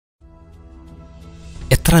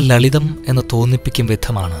എത്ര ലളിതം എന്ന് തോന്നിപ്പിക്കും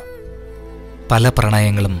വിധമാണ് പല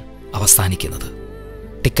പ്രണയങ്ങളും അവസാനിക്കുന്നത്.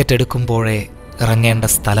 ടിക്കറ്റ് എടുക്കുമ്പോഴേ ഇറങ്ങേണ്ട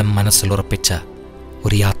സ്ഥലം മനസ്സിലുറപ്പിച്ച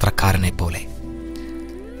ഒരു യാത്രക്കാരനെ പോലെ.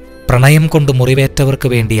 പ്രണയം കൊണ്ട്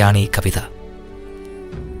മുറിവേറ്റവർക്ക് വേണ്ടിയാണ് ഈ കവിത.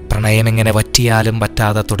 പ്രണയമെങ്ങനെ വറ്റിയാലും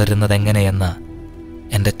വറ്റാതെ തുടരുന്നതെങ്ങനെയെന്ന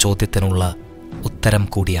എൻ്റെ ചോദ്യത്തിനുള്ള ഉത്തരം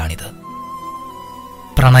കൂടിയാണിത്.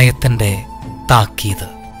 പ്രണയത്തിൻ്റെ താക്കീത്.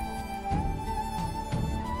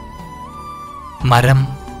 മരം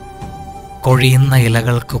കൊഴിയുന്ന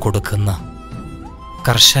ഇലകൾക്ക് കൊടുക്കുന്ന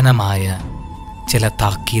കർശനമായ ചില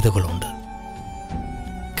താക്കീതുകളുണ്ട്.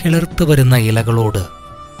 കിളിർത്തു വരുന്ന ഇലകളോട്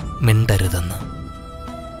മിണ്ടരുതെന്ന്,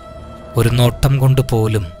 ഒരു നോട്ടം കൊണ്ട്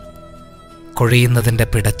പോലും കൊഴിയുന്നതിൻ്റെ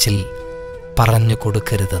പിടച്ചിൽ പറഞ്ഞു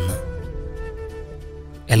കൊടുക്കരുതെന്ന്.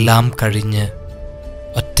 എല്ലാം കഴിഞ്ഞ്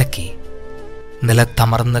ഒറ്റയ്ക്ക്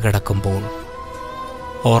നിലത്തമർന്നു കിടക്കുമ്പോൾ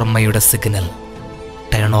ഓർമ്മയുടെ സിഗ്നൽ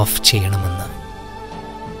ടേൺ ഓഫ് ചെയ്യണമെന്ന്.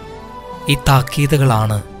 ഈ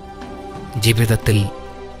താക്കീതുകളാണ് ജീവിതത്തിൽ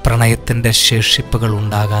പ്രണയത്തിൻ്റെ ശേഷിപ്പുകൾ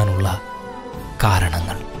ഉണ്ടാകാനുള്ള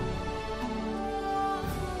കാരണങ്ങൾ.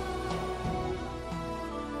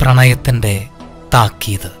 പ്രണയത്തിൻ്റെ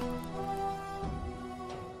താക്കീത്.